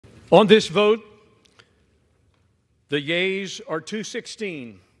On this vote, the yeas are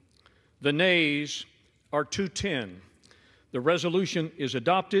 216, the nays are 210. The resolution is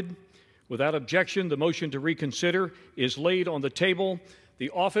adopted. Without objection, the motion to reconsider is laid on the table. The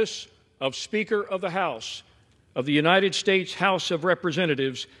office of Speaker of the House of the United States House of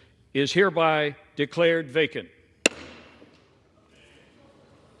Representatives is hereby declared vacant.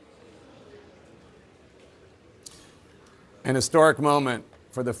 An historic moment.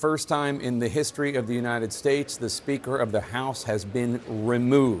 For the first time in the history of the United States, the Speaker of the House has been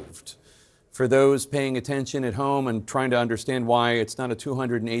removed. For those paying attention at home and trying to understand why it's not a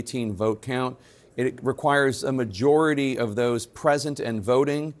 218 vote count, it requires a majority of those present and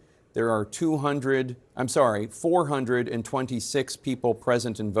voting. There are 426 people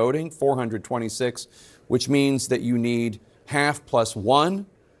present and voting, 426, which means that you need half plus one,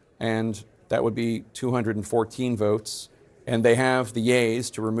 and that would be 214 votes. And they have the yeas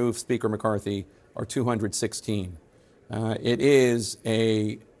to remove Speaker McCarthy are 216. It is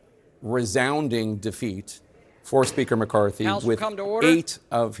a resounding defeat for Speaker McCarthy, with 8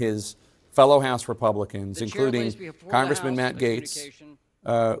 of his fellow House Republicans, including Congressman Matt Gaetz,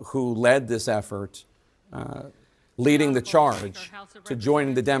 who led this effort, leading the charge to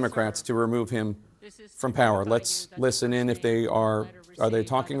join the Democrats to remove him from power. Let's listen in if they are they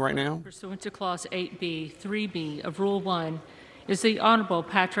talking right now? Pursuant to Clause 8B, 3B of Rule 1, is the Honorable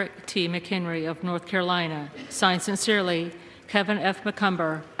Patrick T. McHenry of North Carolina. Signed sincerely, Kevin F.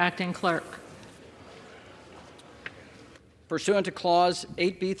 McCumber, Acting Clerk. Pursuant to Clause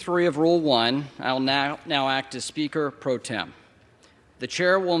 8B3 of Rule 1, I will now act as Speaker pro tem. The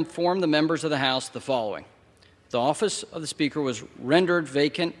Chair will inform the members of the House the following. The office of the Speaker was rendered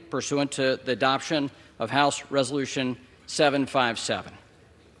vacant pursuant to the adoption of House Resolution 757.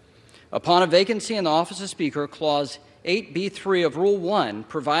 Upon a vacancy in the office of Speaker, Clause 8B3 of Rule 1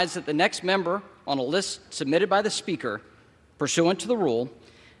 provides that the next member on a list submitted by the Speaker, pursuant to the rule,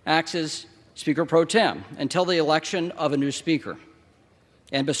 acts as Speaker pro tem until the election of a new Speaker,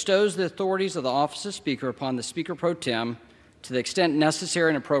 and bestows the authorities of the office of Speaker upon the Speaker pro tem to the extent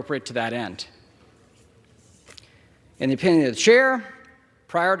necessary and appropriate to that end. In the opinion of the Chair,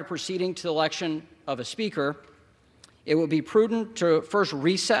 prior to proceeding to the election of a Speaker, it would be prudent to first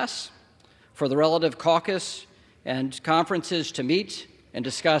recess for the relative caucus and conferences to meet and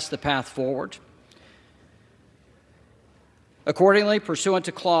discuss the path forward. Accordingly, pursuant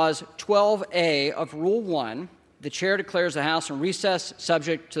to Clause 12A of Rule 1, the Chair declares the House in recess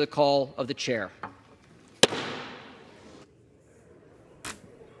subject to the call of the Chair.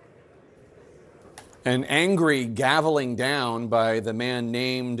 An angry gaveling down by the man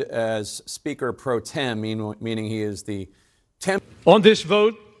named as Speaker pro tem, meaning he is the temp. On this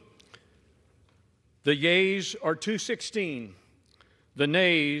vote, the yeas are 216, the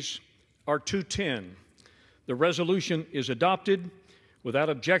nays are 210. The resolution is adopted. Without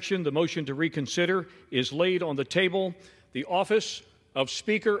objection, the motion to reconsider is laid on the table. The office of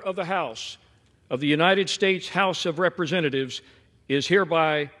Speaker of the House of the United States House of Representatives is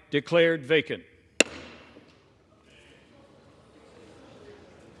hereby declared vacant.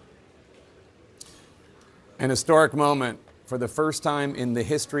 An historic moment. For the first time in the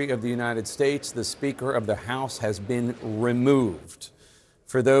history of the United States, the Speaker of the House has been removed.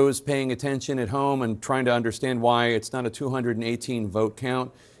 For those paying attention at home and trying to understand why it's not a 218 vote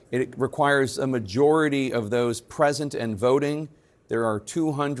count, it requires a majority of those present and voting. There are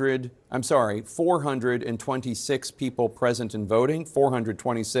 426 people present and voting,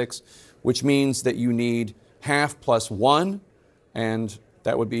 426, which means that you need half plus one, and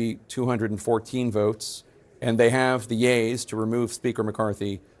that would be 214 votes. And they have the yeas to remove Speaker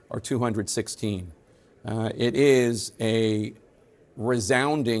McCarthy are 216. It is a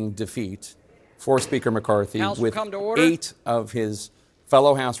resounding defeat for Speaker McCarthy, with 8 of his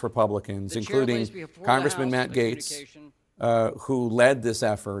fellow House Republicans, including Congressman Matt Gaetz, who led this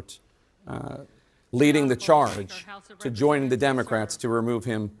effort, leading the charge to join the Democrats to remove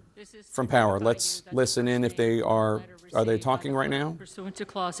him from power. Let's listen in if they are they talking right now? Pursuant to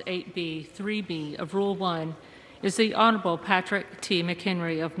Clause 8B, 3B of Rule 1, is the Honorable Patrick T.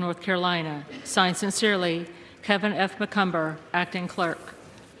 McHenry of North Carolina. Signed sincerely, Kevin F. McCumber, Acting Clerk.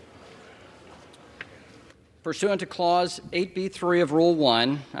 Pursuant to Clause 8B3 of Rule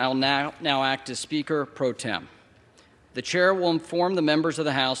 1, I will now act as Speaker pro tem. The Chair will inform the members of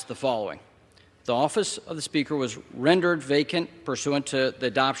the House the following. The office of the Speaker was rendered vacant pursuant to the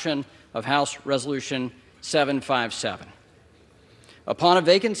adoption of House Resolution 757. Upon a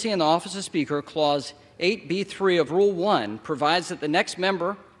vacancy in the office of Speaker, Clause 8B3 of Rule 1 provides that the next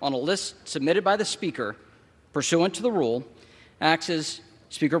member on a list submitted by the Speaker, pursuant to the rule, acts as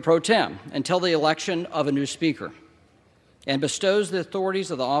Speaker Pro Tem until the election of a new Speaker, and bestows the authorities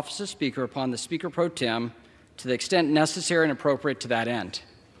of the office of Speaker upon the Speaker Pro Tem to the extent necessary and appropriate to that end.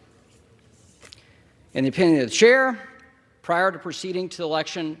 In the opinion of the Chair, prior to proceeding to the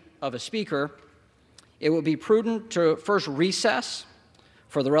election of a Speaker, it would be prudent to first recess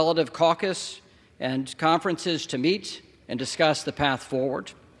for the relative caucus and conferences to meet and discuss the path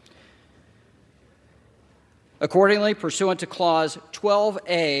forward. Accordingly, pursuant to Clause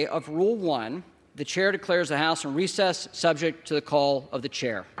 12A of Rule 1, the Chair declares the House in recess, subject to the call of the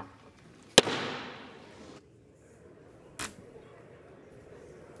Chair.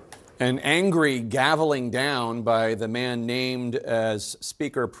 An angry gaveling down by the man named as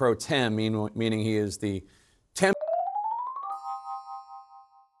Speaker Pro Tem, meaning he is the